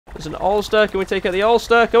There's an all-star. Can we take out the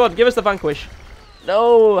all-star? Come on, give us the vanquish.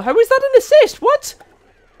 No, how is that an assist? What?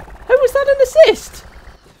 How was that an assist?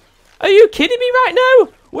 Are you kidding me right now?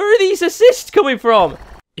 Where are these assists coming from?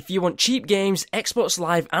 If you want cheap games, Xbox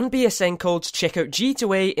Live and BSN codes, check out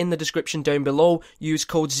G2A in the description down below. Use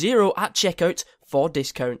code ZERO at checkout for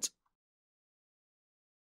discount.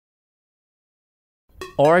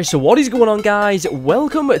 Alright, so what is going on, guys?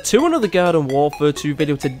 Welcome to another Garden Warfare 2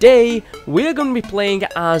 video. Today, we're going to be playing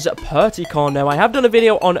as Perticon. Now, I have done a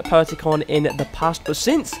video on Perticon in the past, but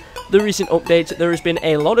since the recent update, there has been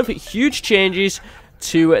a lot of huge changes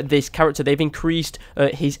to this character. They've increased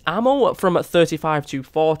his ammo from 35 to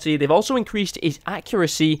 40. They've also increased his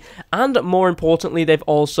accuracy, and more importantly, they've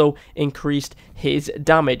also increased his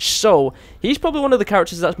damage. So he's probably one of the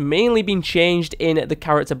characters that's mainly been changed in the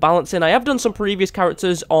character balancing. I have done some previous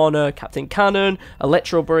characters on Captain Cannon,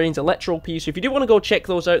 Electro Brains, Electro P, so if you do want to go check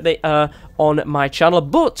those out, they are on my channel.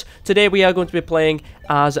 But today we are going to be playing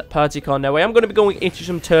as Perticon. Now I am going to be going into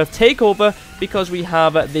some turf takeover because we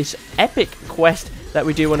have this epic quest that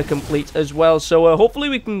we do want to complete as well. So hopefully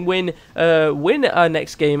we can win our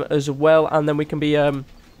next game as well, and then we can be on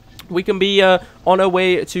our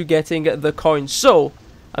way to getting the coins. So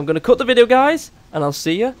I'm going to cut the video, guys, and I'll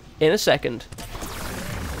see you in a second.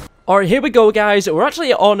 Alright, here we go, guys. We're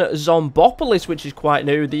actually on Zombopolis, which is quite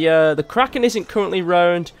new. The Kraken isn't currently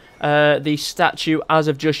round the statue as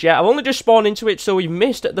of just yet. I've only just spawned into it, so we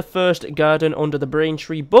missed the first garden under the Brain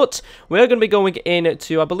Tree, but we're going to be going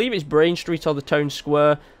into, I believe it's Brain Street or the town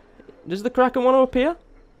square. Does the Kraken want to appear?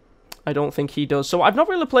 I don't think he does. So I've not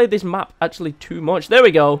really played this map actually too much. There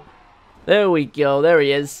we go. There we go. There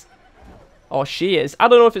he is. Or she is. I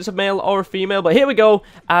don't know if it's a male or a female, but here we go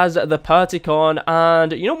as the Perticon.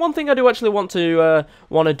 And you know, one thing I do actually want to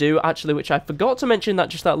do, actually, which I forgot to mention that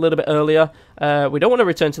just that little bit earlier. We don't want to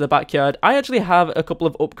return to the backyard. I actually have a couple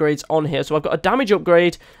of upgrades on here. So I've got a damage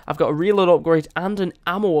upgrade, I've got a reload upgrade, and an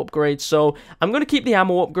ammo upgrade. So I'm going to keep the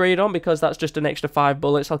ammo upgrade on because that's just an extra 5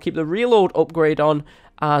 bullets. I'll keep the reload upgrade on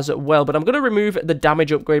as well, but I'm going to remove the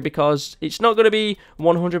damage upgrade because it's not going to be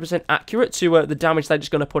 100% accurate to the damage that it's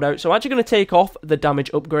going to put out. So I'm actually going to take off the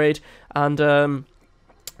damage upgrade, and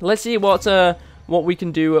let's see what we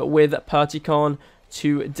can do with Perticon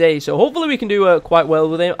today. So hopefully we can do quite well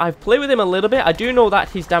with him. I've played with him a little bit. I do know that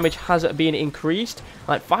his damage has been increased,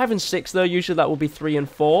 like 5 and 6 though. Usually that will be 3 and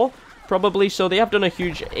 4 probably, so they have done a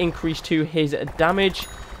huge increase to his damage.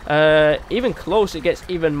 Even close, it gets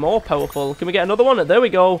even more powerful. Can we get another one? There we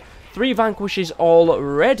go. 3 vanquishes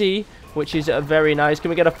already, which is very nice. Can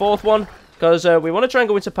we get a 4th one? Because we want to try and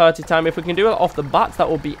go into party time. If we can do it off the bat, that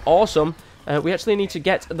would be awesome. We actually need to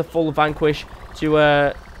get the full vanquish to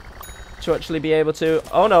actually be able to...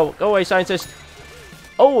 Oh no, go away, scientist.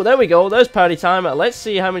 Oh, there we go. There's party time. Let's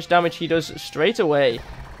see how much damage he does straight away.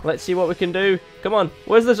 Let's see what we can do. Come on,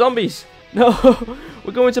 where's the zombies? No,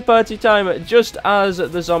 we're going to party time just as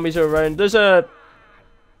the zombies are around. There's a...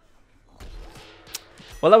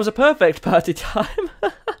 Well, that was a perfect party time.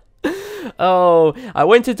 Oh, I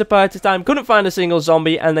went into party time, couldn't find a single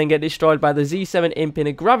zombie, and then get destroyed by the Z7 imp in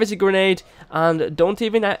a gravity grenade, and don't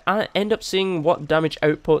even end up seeing what damage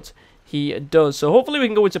output he does. So hopefully we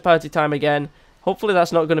can go into party time again. Hopefully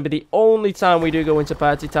that's not going to be the only time we do go into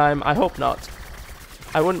party time. I hope not.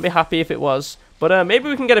 I wouldn't be happy if it was. But maybe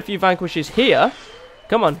we can get a few vanquishes here.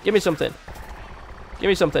 Come on, give me something. Give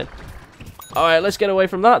me something. Alright, let's get away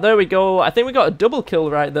from that. There we go. I think we got a double kill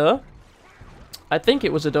right there. I think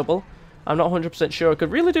it was a double. I'm not 100% sure. I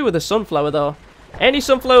could really do with a sunflower, though. Any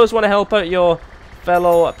sunflowers want to help out your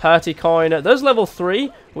fellow Perticon? There's level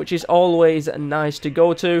 3, which is always nice to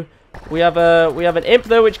go to. We have an imp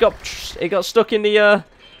there, which got stuck in the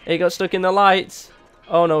lights.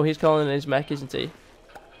 Oh no, he's calling in his mech, isn't he?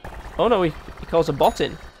 Oh no, he calls a bot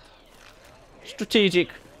in. Strategic.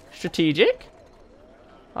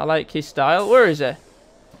 I like his style. Where is he?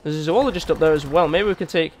 There's a zoologist up there as well. Maybe we can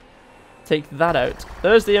take that out.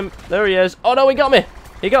 There's the imp. There he is. Oh no, he got me.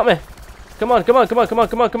 He got me. Come on.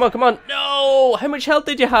 No! How much health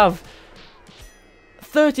did you have?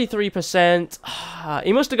 33%.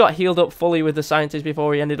 He must have got healed up fully with the scientist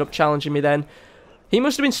before he ended up challenging me then. He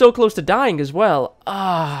must have been so close to dying as well.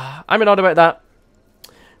 I'm not about that.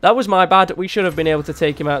 That was my bad. We should have been able to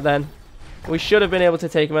take him out then. We should have been able to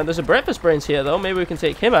take him out. There's a breakfast brains here, though. Maybe we can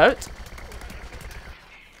take him out.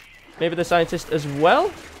 Maybe the scientist as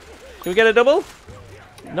well. Can we get a double?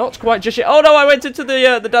 Not quite just yet. Oh, no, I went into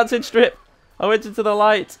the dancing strip. I went into the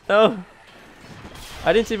light. Oh.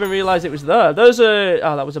 I didn't even realize it was there. There's a...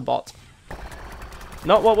 Oh, that was a bot.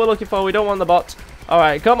 Not what we're looking for. We don't want the bot.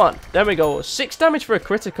 Alright, come on. There we go. 6 damage for a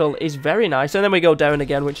critical is very nice. And then we go down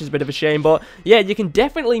again, which is a bit of a shame. But yeah, you can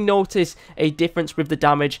definitely notice a difference with the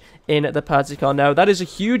damage in the Partycon now. That is a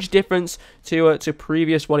huge difference to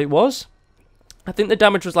previous what it was. I think the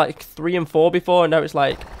damage was like 3 and 4 before, and now it's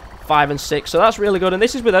like 5 and 6. So that's really good. And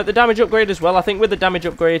this is without the damage upgrade as well. I think with the damage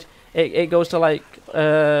upgrade, it goes to like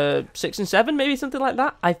 6 and 7, maybe something like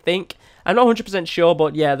that, I think. I'm not 100% sure,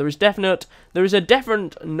 but yeah, there is a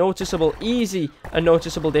definite noticeable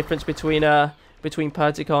difference between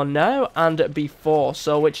Partycon now and before.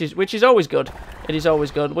 So which is always good. It is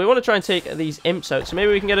always good. We want to try and take these imps out, so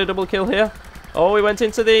maybe we can get a double kill here. Oh, he went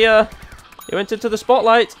into the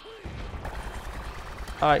spotlight.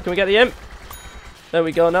 All right, can we get the imp? There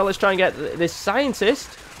we go. Now let's try and get this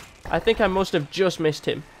scientist. I think I must have just missed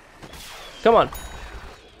him. Come on.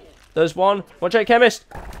 There's one. Watch out, chemist.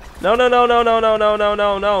 No, no, no, no, no, no, no, no,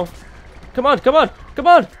 no, no. Come on, come on, come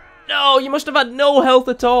on. No, you must have had no health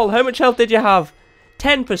at all. How much health did you have?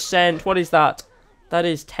 10%. What is that? That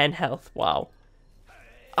is 10 health. Wow.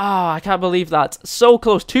 Ah, I can't believe that. So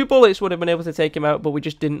close. 2 bullets would have been able to take him out, but we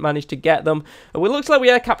just didn't manage to get them. It looks like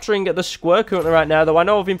we are capturing the square currently right now, though I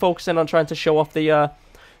know I've been focusing on trying to show off the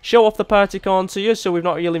Partycon to you, so we've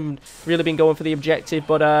not really been going for the objective.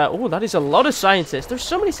 But oh, that is a lot of scientists. There's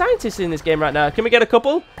so many scientists in this game right now. Can we get a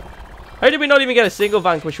couple? How did we not even get a single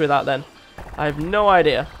vanquish with that then? I have no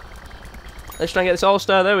idea. Let's try and get this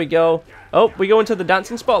all-star. There we go. Oh, we go into the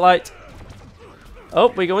dancing spotlight. Oh,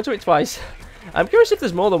 we go into it twice. I'm curious if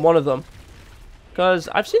there's more than one of them, because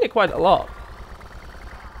I've seen it quite a lot.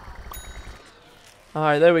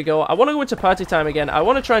 Alright, there we go. I want to go into party time again. I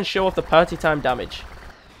want to try and show off the party time damage.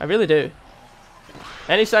 I really do.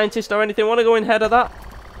 Any scientist or anything want to go in head of that?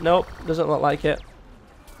 Nope, doesn't look like it.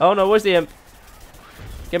 Oh no, where's the imp?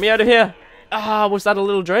 Get me out of here. Ah, was that a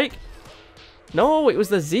little Drake? No, it was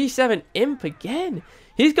the Z7 imp again.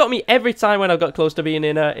 He's got me every time when I've got close to being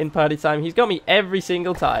in party time. He's got me every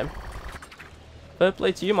single time. Fair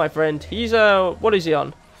play to you, my friend. He's, what is he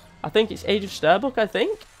on? I think it's Age of Starbuck, I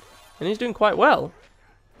think. And he's doing quite well.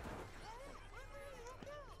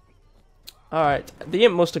 Alright, the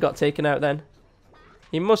imp must have got taken out then.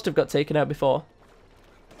 He must have got taken out before.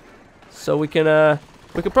 So we can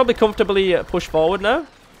probably comfortably push forward now.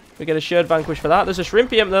 We get a shared vanquish for that. There's a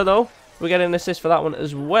shrimpy imp there, though. We get an assist for that one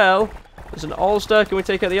as well. There's an all-star. Can we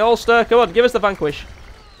take out the all-star? Come on, give us the vanquish.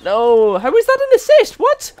 No, how is that an assist?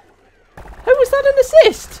 What? How was that an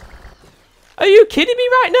assist? Are you kidding me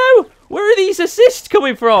right now? Where are these assists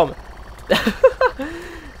coming from?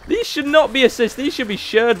 These should not be assists. These should be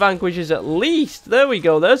shared vanquishes at least. There we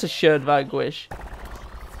go. There's a shared vanquish.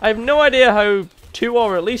 I have no idea how 2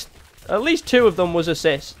 or at least 2 of them was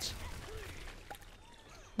assists.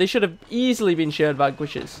 They should have easily been shared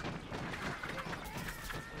vanquishes.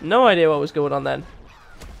 No idea what was going on then.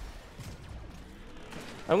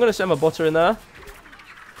 I'm going to send my butter in there.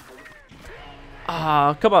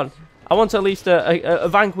 Ah, come on. I want at least a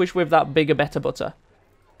vanquish with that bigger, better butter.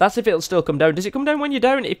 That's if it'll still come down. Does it come down when you're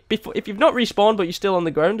down? If you've not respawned but you're still on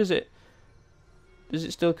the ground, does it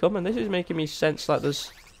still come? And this is making me sense like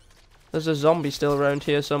there's a zombie still around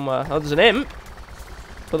here somewhere. Oh, there's an imp.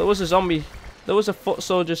 But there was a zombie. There was a foot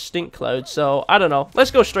soldier stink cloud. So, I don't know.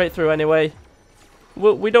 Let's go straight through anyway.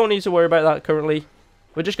 We don't need to worry about that currently.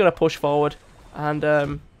 We're just going to push forward.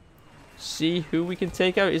 And, see who we can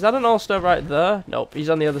take out. Is that an all-star right there? Nope, he's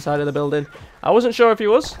on the other side of the building. I wasn't sure if he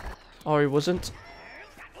was. Or he wasn't.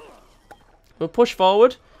 We'll push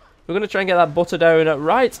forward. We're going to try and get that butter down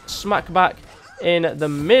right smack back in the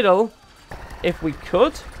middle. If we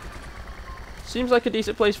could. Seems like a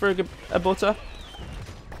decent place for a butter.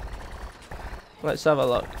 Let's have a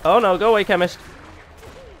look. Oh no, go away, chemist.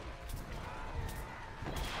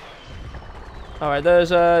 Alright, there's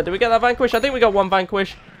did we get that vanquish? I think we got one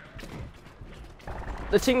vanquish.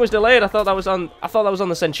 The thing was delayed. I thought that was on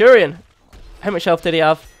the Centurion. How much health did he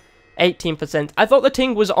have? 18%. I thought the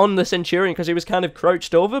ting was on the Centurion because he was kind of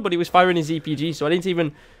crouched over, but he was firing his EPG, so I didn't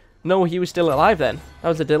even know he was still alive then. That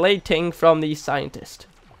was a delayed ting from the scientist.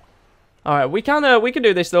 Alright, we can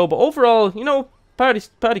do this though, but overall, you know,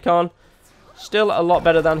 Partycon still a lot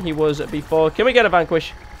better than he was before. Can we get a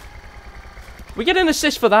vanquish? We get an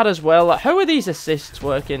assist for that as well. How are these assists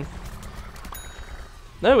working?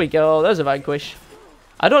 There we go. There's a vanquish.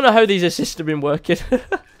 I don't know how these assists have been working.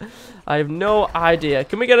 I have no idea.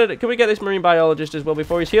 Can we get this marine biologist as well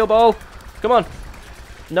before he's heal ball? Come on.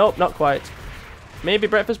 Nope, not quite. Maybe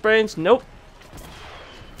breakfast brains? Nope.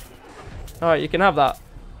 Alright, you can have that.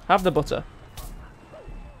 Have the butter.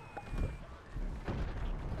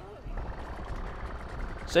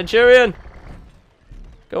 Centurion!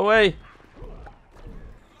 Go away.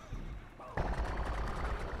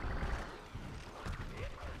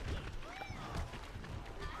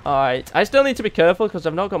 Alright, I still need to be careful because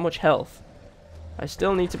I've not got much health. I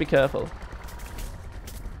still need to be careful.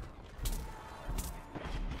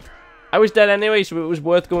 I was dead anyway, so it was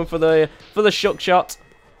worth going for the shuck shot.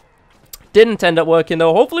 Didn't end up working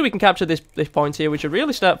though. Hopefully we can capture this point here. We should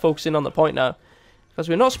really start focusing on the point now, because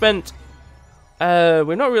we've not spent,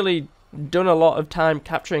 we've not really done a lot of time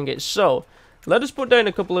capturing it. So let us put down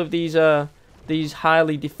a couple of these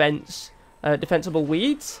highly defensible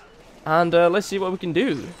weeds, and let's see what we can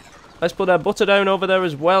do. Let's put our butter down over there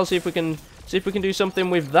as well. See if we can do something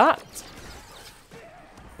with that.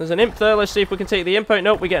 There's an imp there. Let's see if we can take the imp out.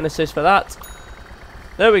 Nope, we get an assist for that.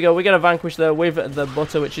 There we go. We get a vanquish there with the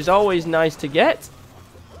butter, which is always nice to get.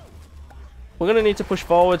 We're going to need to push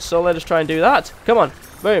forward, so let us try and do that. Come on.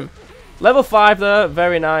 Boom. Level 5 there.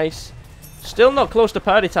 Very nice. Still not close to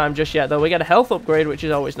party time just yet, though. We get a health upgrade, which is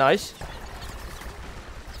always nice.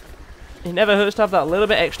 It never hurts to have that little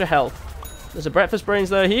bit extra health. There's a breakfast brains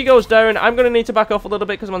there. He goes down. I'm going to need to back off a little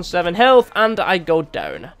bit because I'm on 7 health, and I go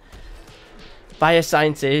down. By a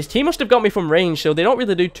scientist. He must have got me from range, so they don't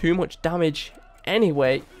really do too much damage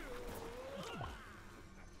anyway.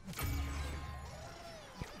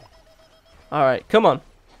 Alright, come on.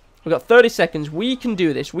 We've got 30 seconds. We can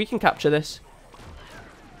do this. We can capture this.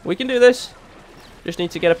 We can do this. Just need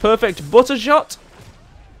to get a perfect butter shot.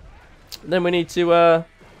 Then we need to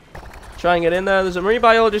try and get in there. There's a marine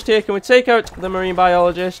biologist here. Can we take out the marine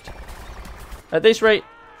biologist? At this rate,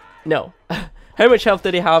 no. How much health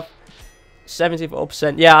did he have?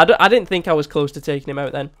 74%. Yeah, I didn't think I was close to taking him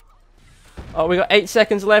out then. Oh, we got 8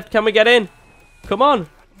 seconds left. Can we get in? Come on.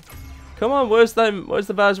 Come on, where's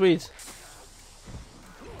the bear's weeds?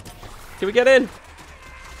 Can we get in?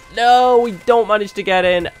 No, we don't manage to get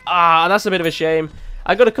in. Ah, that's a bit of a shame.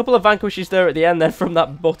 I got a couple of vanquishes there at the end then from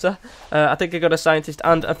that butter. I think I got a scientist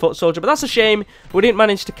and a foot soldier, but that's a shame. We didn't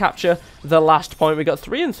manage to capture the last point. We got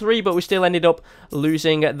 3 and 3, but we still ended up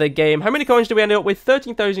losing the game. How many coins do we end up with?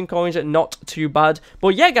 13,000 coins, not too bad.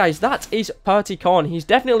 But yeah, guys, that is PurtyCon. He's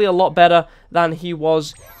definitely a lot better than he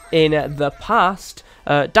was in the past.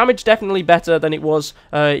 Damage definitely better than it was.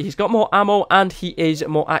 He's got more ammo and he is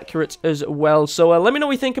more accurate as well. So let me know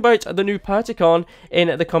what you think about the new PurtyCon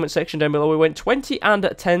in the comment section down below. We went 20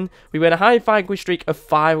 and 10. We went a high vanquish streak of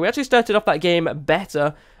 5. We actually started off that game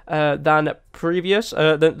better than previous,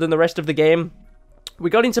 than the rest of the game. We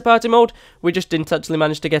got into party mode, we just didn't actually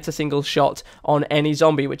manage to get a single shot on any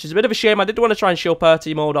zombie, which is a bit of a shame. I did want to try and show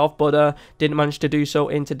party mode off, but didn't manage to do so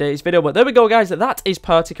in today's video. But there we go, guys, that is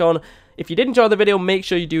PurtyCon. If you did enjoy the video, make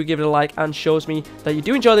sure you do give it a like, and shows me that you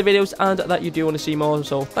do enjoy the videos and that you do want to see more.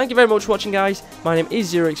 So thank you very much for watching, guys. My name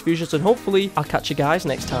is ZEROxPvZ, and hopefully I'll catch you guys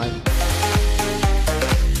next time.